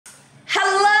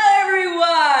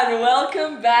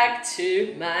welcome back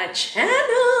to my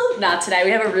channel. Now today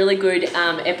we have a really good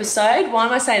episode. Why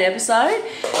am I saying episode?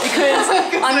 Because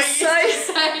I'm so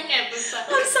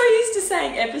used to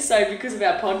saying episode because of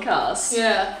our podcast.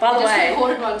 Yeah. By the way, just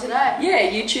recorded one today. Yeah,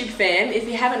 YouTube fam, if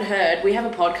you haven't heard, we have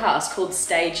a podcast called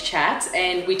Stage Chats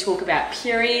and we talk about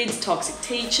periods, toxic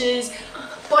teachers,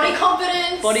 body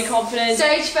confidence,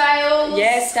 stage fails.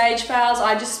 Yeah, stage fails.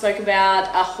 I just spoke about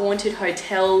a haunted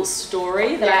hotel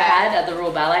story that I had at the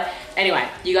Royal Ballet. Anyway,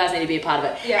 you guys need to be a part of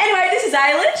it. Yeah. Anyway, this is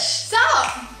Ailish.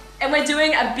 Sup? And we're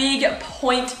doing a big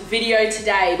Pointe video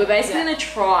today. We're basically going to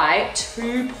try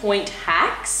 2 Pointe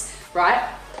hacks,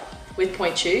 right? With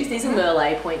Pointe shoes. These are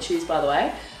Merlot Pointe shoes, by the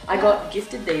way. I got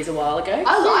gifted these a while ago.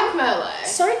 I like Merlot.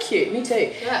 So cute, me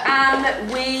too.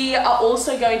 Yeah. We are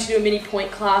also going to do a mini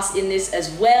Pointe class in this as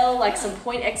well, like some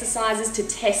Pointe exercises to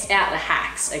test out the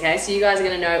hacks, okay? So you guys are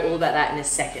gonna know all about that in a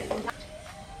second.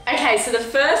 Okay, so the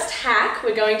first hack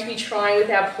we're going to be trying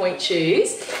with our Pointe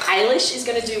shoes. Ailish is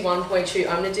gonna do one Pointe shoe,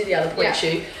 I'm gonna do the other Pointe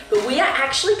shoe, but we are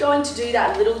actually going to do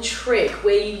that little trick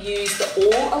where you use the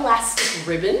all elastic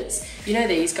ribbons. You know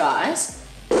these guys?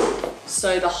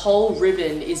 So the whole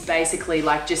ribbon is basically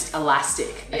like just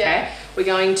elastic, okay? Yeah. We're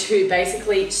going to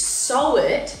basically sew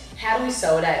it. How do we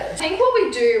sew it, Ailish? I think what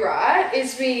we do, right,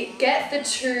 is we get the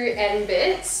 2 end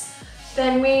bits,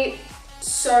 then we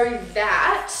sew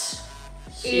that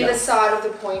either side of the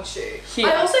Pointe shoe.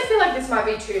 I also feel like this might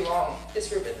be too long,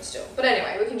 this ribbon still. But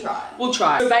anyway, we can try it. We'll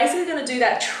try. We're basically gonna do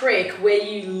that trick where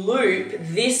you loop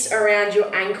this around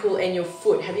your ankle and your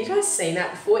foot. Have you guys seen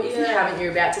that before? If you haven't,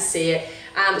 you're about to see it.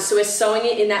 So we're sewing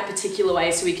it in that particular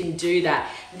way so we can do that.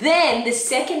 Then the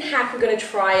second hack we're gonna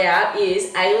try out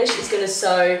is Ailish is gonna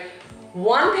sew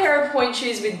 1 pair of Pointe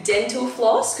shoes with dental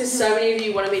floss because so many of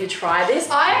you wanted me to try this.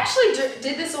 I actually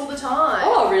did this all the time.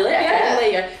 Oh, really? Okay, yeah. Well,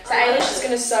 there you go. So Ailish is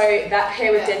gonna sew that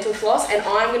pair with dental floss and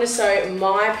I'm gonna sew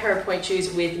my pair of Pointe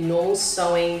shoes with normal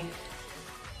sewing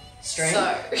string.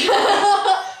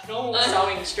 Normal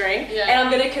sewing string. Yeah. And I'm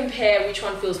gonna compare which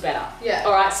one feels better. Yeah.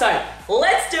 All right, so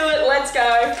let's do it. Let's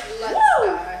go. Let's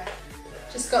go.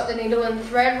 Just got the needle and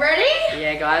thread ready.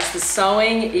 Yeah, guys, the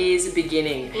sewing is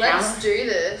beginning. Let's do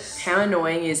this. How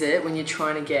annoying is it when you're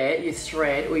trying to get your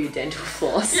thread or your dental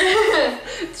floss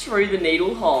through the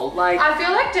needle hole? Like, I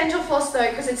feel like dental floss though,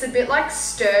 because it's a bit like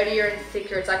sturdier and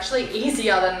thicker. It's actually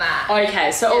easier than that.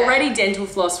 Okay, so already dental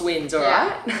floss wins, all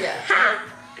right? Yeah.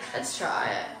 Let's try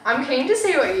it. I'm keen to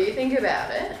see what you think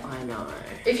about it. I know.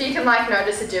 If you can like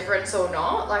notice a difference or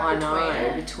not,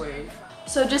 like between.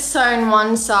 So just sewn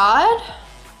one side.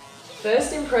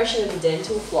 First impression of the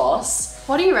dental floss.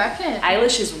 What do you reckon?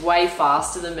 Ailish is way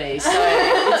faster than me, so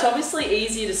it's obviously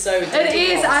easier to sew with dental floss.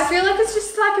 It is. I feel like it's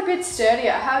just like a bit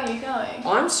sturdier. How are you going?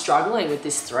 I'm struggling with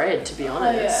this thread, to be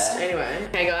honest. Anyway.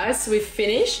 Okay guys, so we've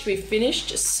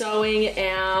finished sewing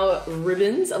our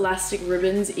ribbons, elastic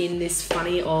ribbons in this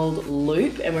funny old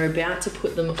loop and we're about to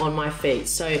put them on my feet.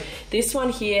 So this one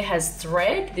here has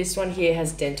thread, this one here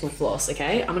has dental floss,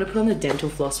 okay? I'm gonna put on the dental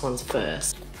floss ones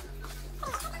first.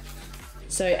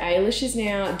 So Ailish is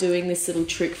now doing this little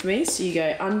trick for me. So you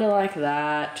go under like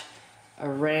that,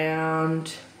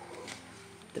 around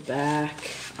the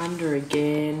back, under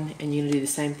again, and you're gonna do the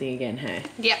same thing again, hey?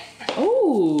 Yep.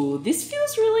 Oh, this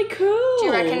feels really cool. Do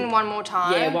you reckon one more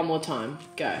time? Yeah, one more time.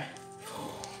 Go.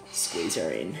 Squeeze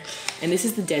her in. And this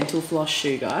is the dental floss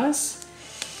shoe, guys.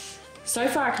 So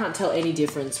far I can't tell any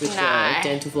difference with the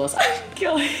dental floss.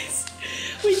 Guys,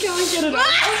 we can't get it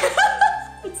off.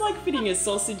 It's like fitting a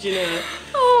sausage in a...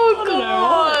 Oh,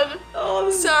 God.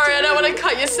 Oh, sorry, I don't want to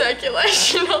cut your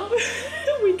circulation off.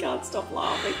 We can't stop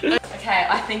laughing. Okay,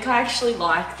 I think I actually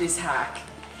like this hack.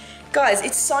 Guys,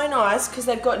 it's so nice because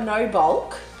they've got no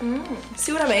bulk.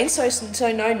 See what I mean?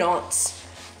 So no knots.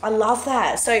 I love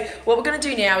that. So what we're going to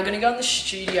do now, we're going to go in the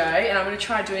studio and I'm going to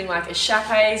try doing like a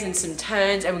chapees and some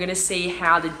turns and we're going to see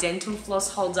how the dental floss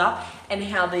holds up and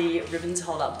how the ribbons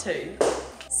hold up too.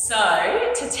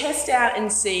 So, to test out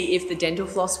and see if the dental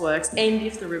floss works and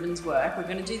if the ribbons work, we're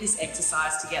going to do this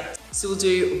exercise together. So we'll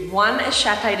do 1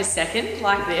 échappée a second,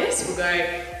 like this. We'll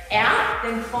go out,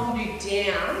 then fondue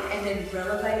down, and then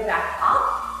releve back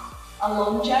up.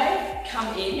 Allonge,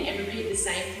 come in, and repeat the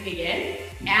same thing again.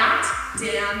 Out,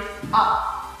 down,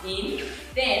 up, in.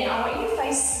 Then I want you to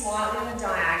face slightly on the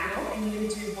diagonal, and you're going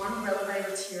to do 1 releve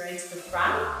retiré to the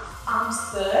front, arms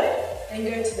third, then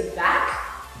go to the back,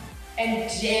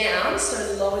 and down,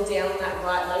 so lower down on that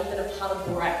right leg, then a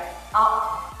paddle break.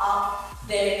 Up, up,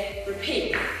 then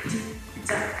repeat.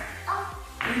 Down, up,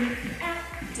 in, out,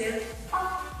 down,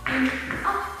 up, in,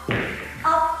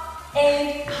 up,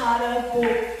 and paddle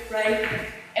break.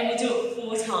 And we'll do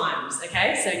it 4 times,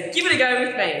 okay? So give it a go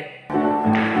with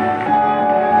me.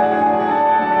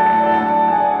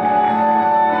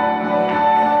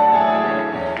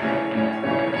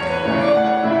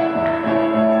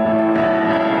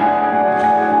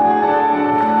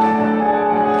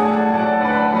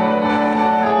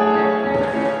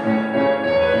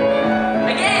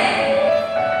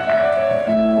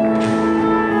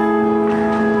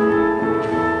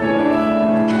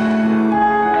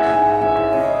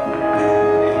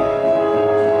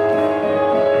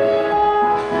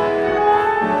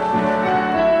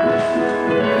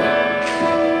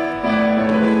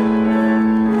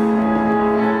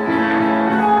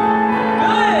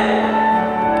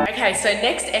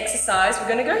 next exercise, we're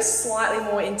gonna go slightly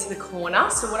more into the corner.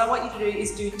 So what I want you to do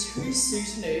is do 2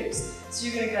 soutenoos. So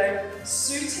you're gonna go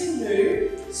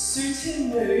soutenoo,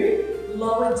 soutenoo,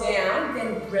 lower down,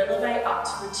 then releve up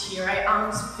to retire,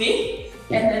 arms big,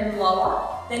 and then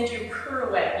lower. Then do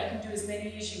pirouette. You can do as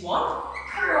many as you want.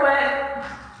 Pirouette,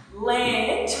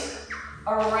 land,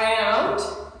 around,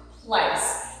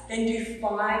 place. Then do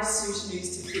 5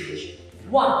 soutenoos to finish.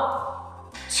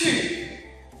 1, 2,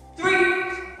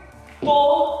 3,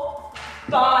 4,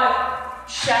 5,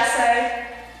 chasse,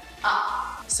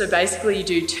 up. So basically you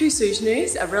do 2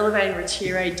 soutenoos, a releve and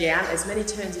retire down as many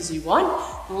turns as you want,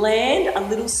 land, a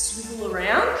little swivel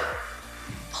around,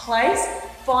 place,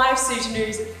 5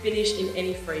 soutenoos, finish in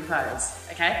any free pose.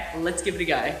 Okay, well, let's give it a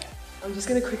go. I'm just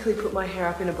gonna quickly put my hair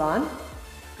up in a bun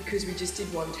because we just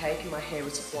did 1 take and my hair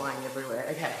was flying everywhere.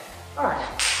 Okay, all right,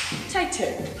 take 2.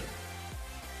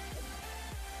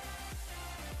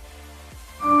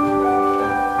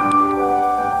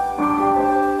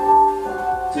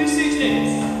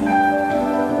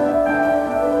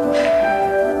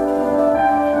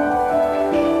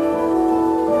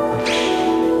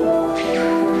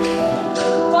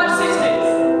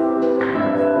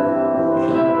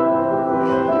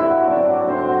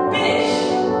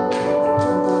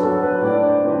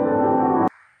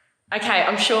 Okay,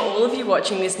 I'm sure all of you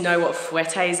watching this know what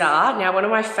fouettes are. Now, one of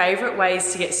my favorite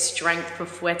ways to get strength for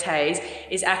fouettes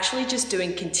is actually just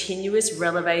doing continuous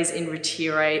releves in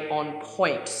retire on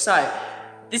point. So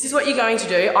this is what you're going to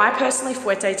do. I personally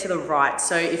fouette to the right.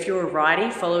 So if you're a righty,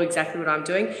 follow exactly what I'm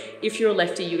doing. If you're a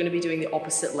lefty, you're gonna be doing the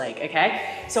opposite leg,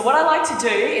 okay? So what I like to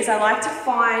do is I like to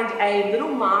find a little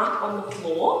mark on the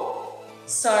floor.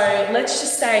 So let's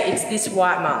just say it's this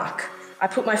white mark. I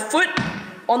put my foot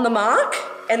on the mark,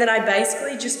 and then I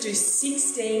basically just do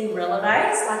 16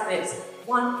 releves like this.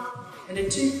 1, and then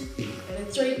 2, and then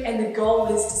 3, and the goal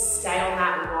is to stay on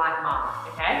that white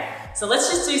mark, okay? So let's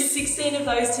just do 16 of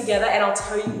those together, and I'll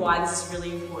tell you why this is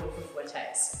really important for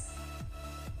fouettes.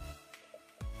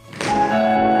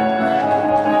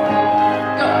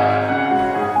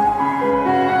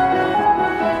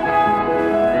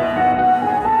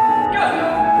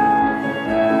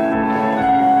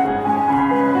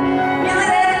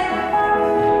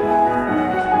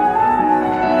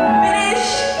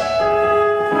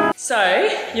 So,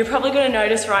 you're probably going to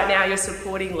notice right now your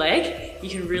supporting leg, you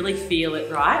can really feel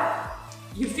it, right?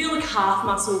 You feel the calf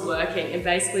muscle working, and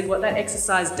basically what that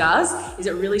exercise does is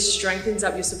it really strengthens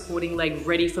up your supporting leg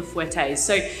ready for fouettes.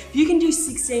 So if you can do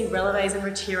 16 releves and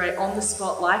retire on the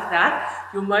spot like that,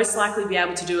 you'll most likely be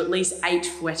able to do at least 8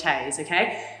 fouettes,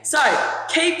 okay? So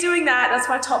keep doing that. That's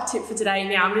my top tip for today.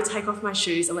 Now I'm going to take off my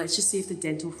shoes and let's just see if the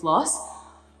dental floss,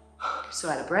 I'm so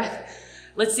out of breath.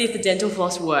 Let's see if the dental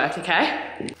floss work,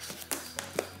 okay?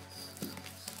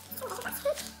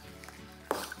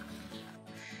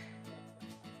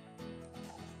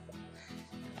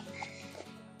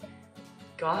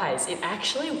 Guys, it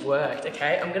actually worked,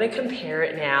 okay? I'm gonna compare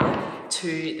it now to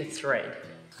the 3.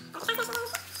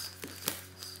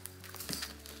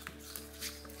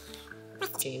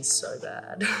 It's so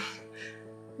bad.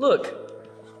 Look,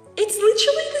 it's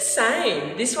literally the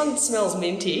same. This one smells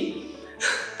minty.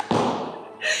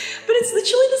 But it's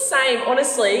literally the same.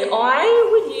 Honestly, I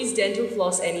would use dental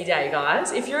floss any day,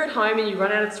 guys. If you're at home and you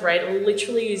run out of thread,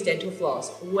 literally use dental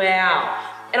floss.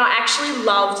 Wow. And I actually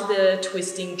loved the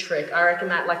twisting trick. I reckon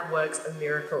that like works a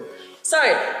miracle. So,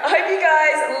 I hope you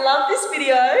guys love this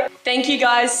video. Thank you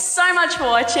guys so much for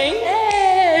watching.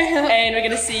 Yay. And we're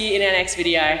gonna see you in our next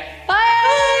video.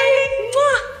 Bye.